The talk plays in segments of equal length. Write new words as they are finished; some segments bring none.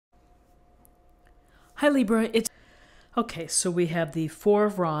Hi Libra, it's okay, so we have the Four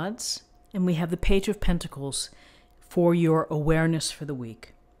of Rods and we have the Page of Pentacles for your awareness for the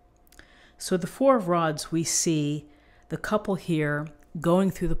week. So the Four of Rods, we see the couple here going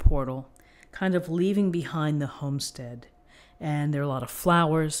through the portal, kind of leaving behind the homestead. And there are a lot of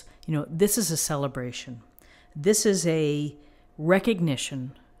flowers. You know, this is a celebration. This is a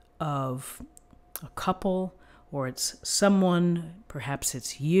recognition of a couple, or it's someone, perhaps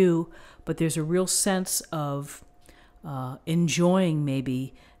it's you, but there's a real sense of enjoying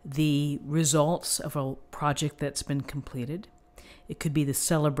maybe the results of a project that's been completed. It could be the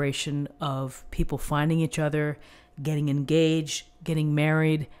celebration of people finding each other, getting engaged, getting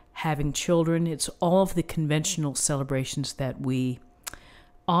married, having children. It's all of the conventional celebrations that we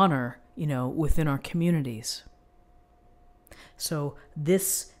honor, you know, within our communities. So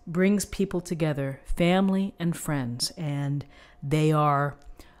this brings people together, family and friends, and they are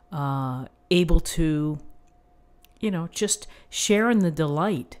able to, you know, just share in the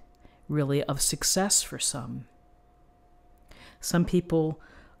delight, really, of success for some. Some people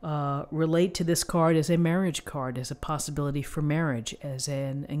relate to this card as a marriage card, as a possibility for marriage, as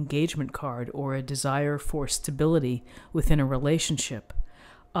an engagement card, or a desire for stability within a relationship.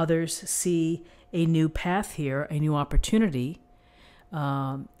 Others see a new path here, a new opportunity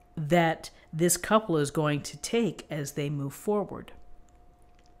that this couple is going to take as they move forward.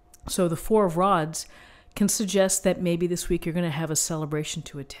 So the Four of Rods can suggest that maybe this week you're going to have a celebration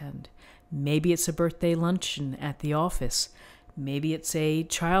to attend. Maybe it's a birthday luncheon at the office. Maybe it's a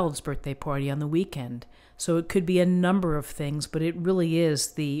child's birthday party on the weekend. So it could be a number of things, but it really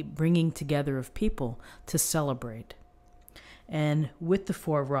is the bringing together of people to celebrate. And with the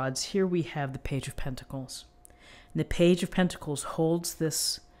Four of Rods, here we have the Page of Pentacles. And the Page of Pentacles holds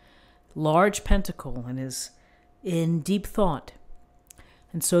this large pentacle and is in deep thought.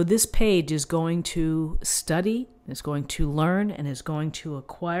 And so this page is going to study, is going to learn, and is going to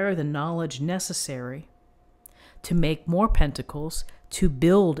acquire the knowledge necessary to make more pentacles, to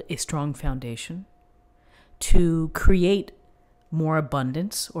build a strong foundation, to create more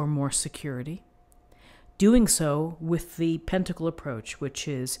abundance or more security. Doing so with the pentacle approach, which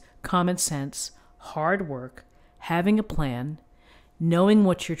is common sense, hard work, having a plan, knowing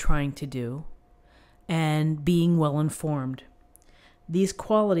what you're trying to do, and being well informed. These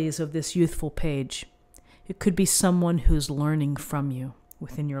qualities of this youthful page, it could be someone who's learning from you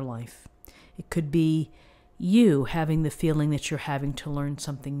within your life. It could be you having the feeling that you're having to learn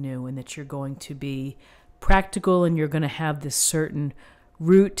something new and that you're going to be practical and you're going to have this certain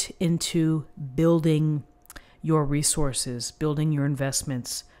route into building your resources, building your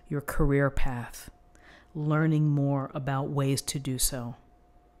investments, your career path, learning more about ways to do so.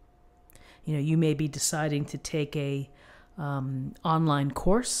 You know, you may be deciding to take a online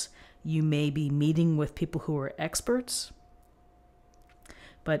course. You may be meeting with people who are experts.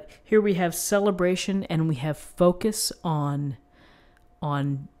 But here we have celebration and we have focus on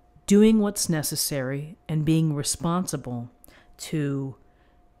doing what's necessary and being responsible to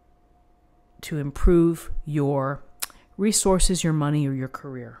improve your resources, your money, or your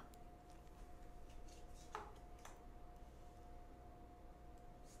career.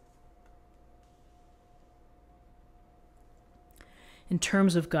 In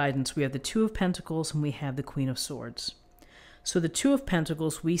terms of guidance, we have the Two of Pentacles and we have the Queen of Swords. So the Two of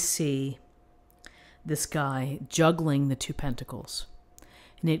Pentacles, we see this guy juggling the two pentacles.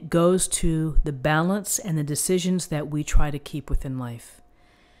 And it goes to the balance and the decisions that we try to keep within life.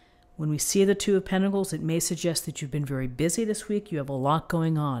 When we see the Two of Pentacles, it may suggest that you've been very busy this week. You have a lot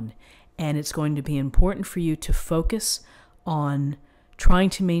going on. And it's going to be important for you to focus on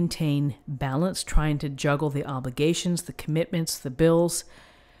trying to maintain balance, trying to juggle the obligations, the commitments, the bills,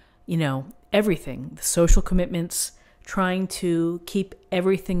 you know, everything, the social commitments, trying to keep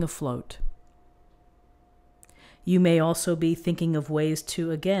everything afloat. You may also be thinking of ways to,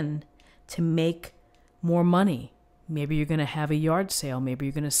 again, to make more money. Maybe you're going to have a yard sale. Maybe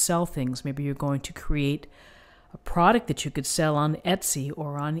you're going to sell things. Maybe you're going to create a product that you could sell on Etsy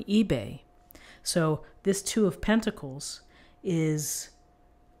or on eBay. So this Two of Pentacles is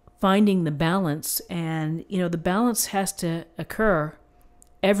finding the balance, and you know, the balance has to occur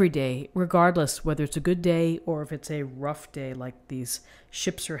every day, regardless whether it's a good day or if it's a rough day like these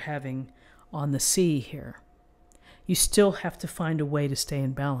ships are having on the sea here. You still have to find a way to stay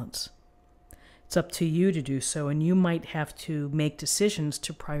in balance. It's up to you to do so, and you might have to make decisions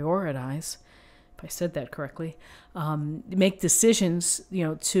to prioritize, if I said that correctly, make decisions, you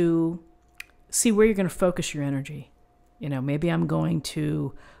know, to see where you're going to focus your energy. You know, maybe I'm going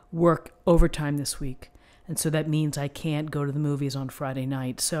to work overtime this week, And so that means I can't go to the movies on Friday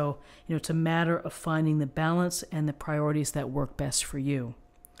night. So, it's a matter of finding the balance and the priorities that work best for you.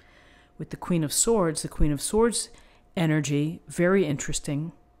 With the Queen of Swords energy, very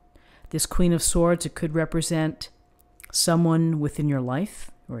interesting. This Queen of Swords, it could represent someone within your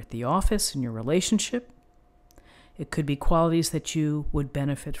life or at the office, in your relationship. It could be qualities that you would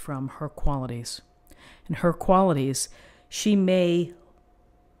benefit from, her qualities. And her qualities, she may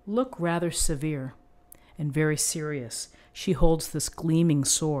look rather severe and very serious. She holds this gleaming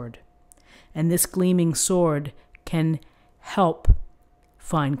sword. And this gleaming sword can help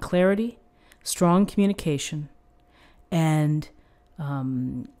find clarity, strong communication, and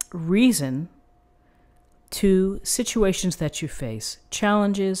reason to situations that you face,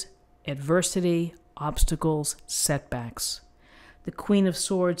 challenges, adversity, obstacles, setbacks. The Queen of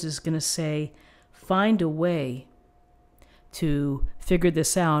Swords is going to say, find a way to figure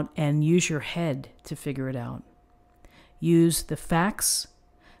this out and use your head to figure it out. Use the facts,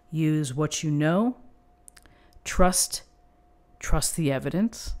 use what you know, trust the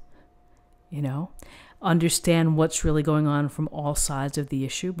evidence, understand what's really going on from all sides of the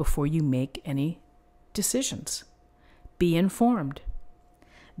issue before you make any decisions. Be informed.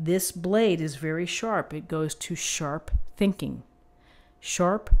 This blade is very sharp. It goes to sharp thinking.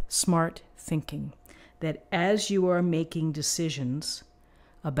 Sharp, smart thinking. That as you are making decisions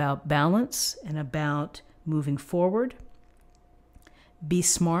about balance and about moving forward, be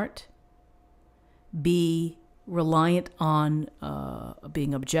smart, be reliant on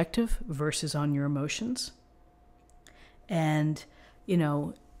being objective versus on your emotions, and,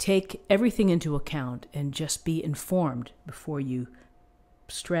 take everything into account and just be informed before you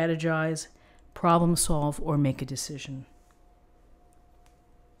strategize, problem solve, or make a decision.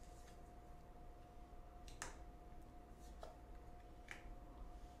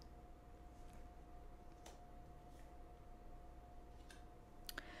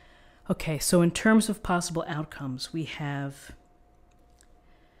 Okay, so in terms of possible outcomes, we have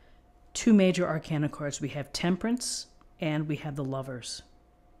two major arcana cards. We have Temperance and we have the Lovers.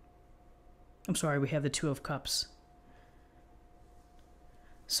 We have the Two of Cups.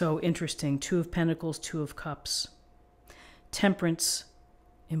 So interesting. Two of Pentacles, Two of Cups. Temperance,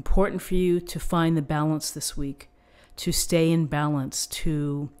 important for you to find the balance this week, to stay in balance,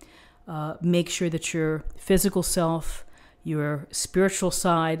 to make sure that your physical self, your spiritual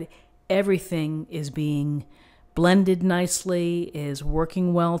side, everything is being blended nicely, is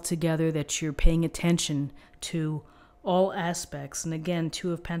working well together, that you're paying attention to all aspects. And again,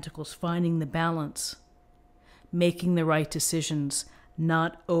 Two of Pentacles, finding the balance, making the right decisions,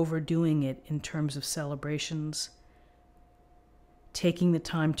 not overdoing it in terms of celebrations, taking the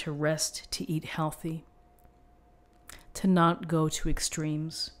time to rest, to eat healthy, to not go to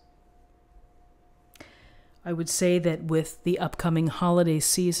extremes. I would say that with the upcoming holiday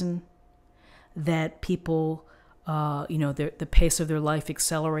season, that people, the pace of their life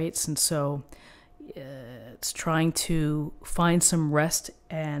accelerates, and so it's trying to find some rest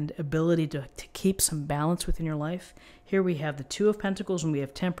and ability to keep some balance within your life. Here we have the Two of Pentacles and we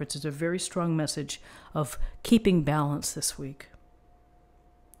have Temperance. It's a very strong message of keeping balance this week.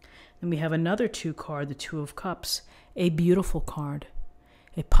 And we have another two card, the Two of Cups, a beautiful card,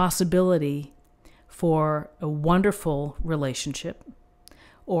 a possibility for a wonderful relationship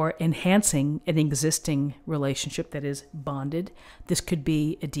or enhancing an existing relationship that is bonded. This could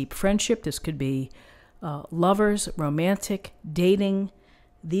be a deep friendship. This could be lovers, romantic, dating.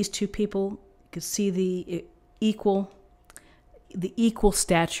 These two people could see the equal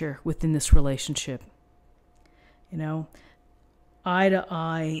stature within this relationship. Eye to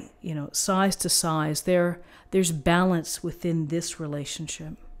eye, size to size. There's balance within this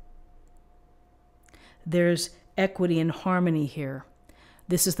relationship. There's equity and harmony here.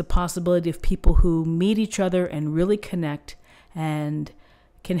 This is the possibility of people who meet each other and really connect and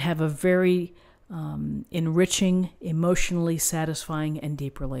can have a very enriching, emotionally satisfying, and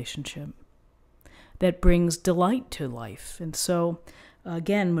deep relationship that brings delight to life. And so,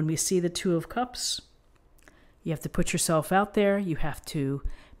 again, when we see the Two of Cups, you have to put yourself out there. You have to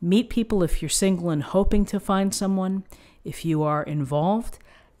meet people if you're single and hoping to find someone. If you are involved,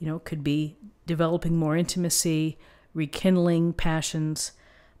 it could be developing more intimacy, rekindling passions.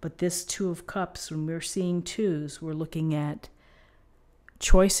 But this Two of Cups, when we're seeing twos, we're looking at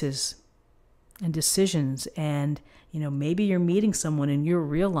choices and decisions. And, maybe you're meeting someone and you're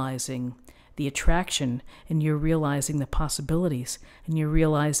realizing the attraction and you're realizing the possibilities and you're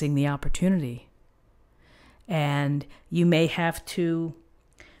realizing the opportunity. And you may have to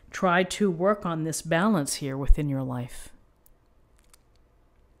try to work on this balance here within your life.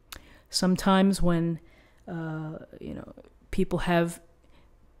 Sometimes when people have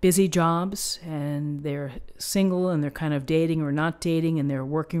busy jobs and they're single and they're kind of dating or not dating and they're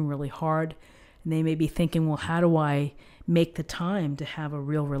working really hard. And they may be thinking, well, how do I make the time to have a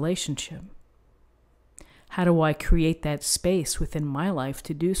real relationship? How do I create that space within my life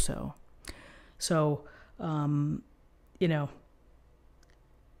to do so? So, when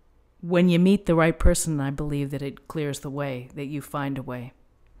you meet the right person, I believe that it clears the way, that you find a way,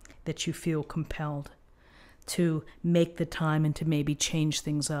 that you feel compelled to make the time and to maybe change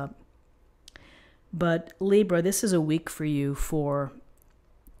things up. But Libra, this is a week for you for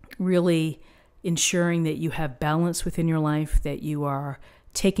really ensuring that you have balance within your life, that you are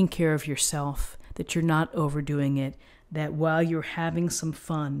taking care of yourself, that you're not overdoing it, that while you're having some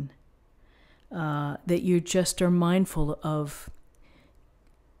fun, that you just are mindful of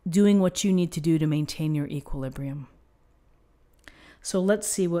doing what you need to do to maintain your equilibrium. So let's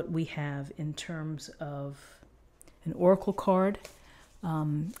see what we have in terms of an oracle card,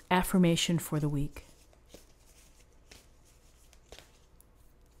 affirmation for the week.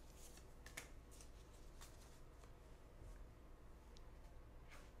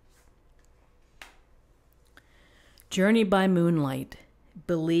 Journey by moonlight.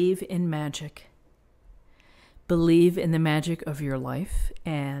 Believe in magic. Believe in the magic of your life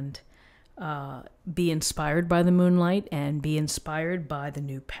and be inspired by the moonlight and be inspired by the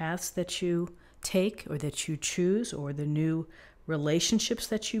new paths that you take or that you choose or the new relationships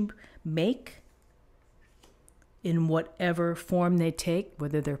that you make in whatever form they take,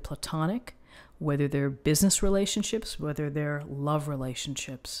 whether they're platonic, whether they're business relationships, whether they're love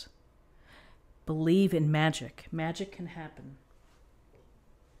relationships. Believe in magic. Magic can happen.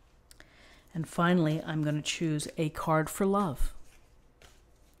 And finally, I'm going to choose a card for love.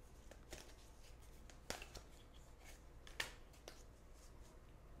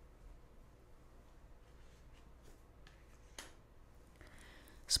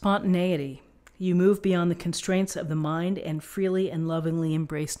 Spontaneity. You move beyond the constraints of the mind and freely and lovingly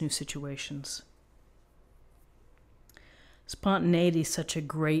embrace new situations. Spontaneity is such a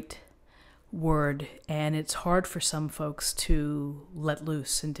great word, and it's hard for some folks to let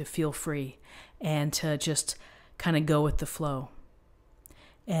loose and to feel free and to just kind of go with the flow.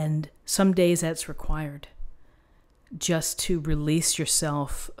 And some days that's required, just to release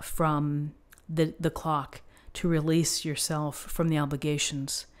yourself from the clock, to release yourself from the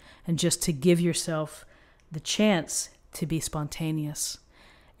obligations, and just to give yourself the chance to be spontaneous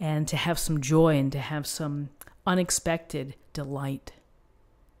and to have some joy and to have some unexpected delight.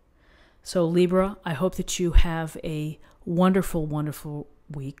 So Libra, I hope that you have a wonderful, wonderful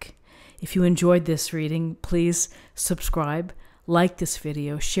week. If you enjoyed this reading, please subscribe, like this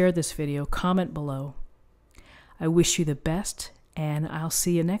video, share this video, comment below. I wish you the best, and I'll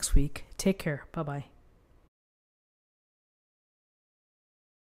see you next week. Take care. Bye-bye.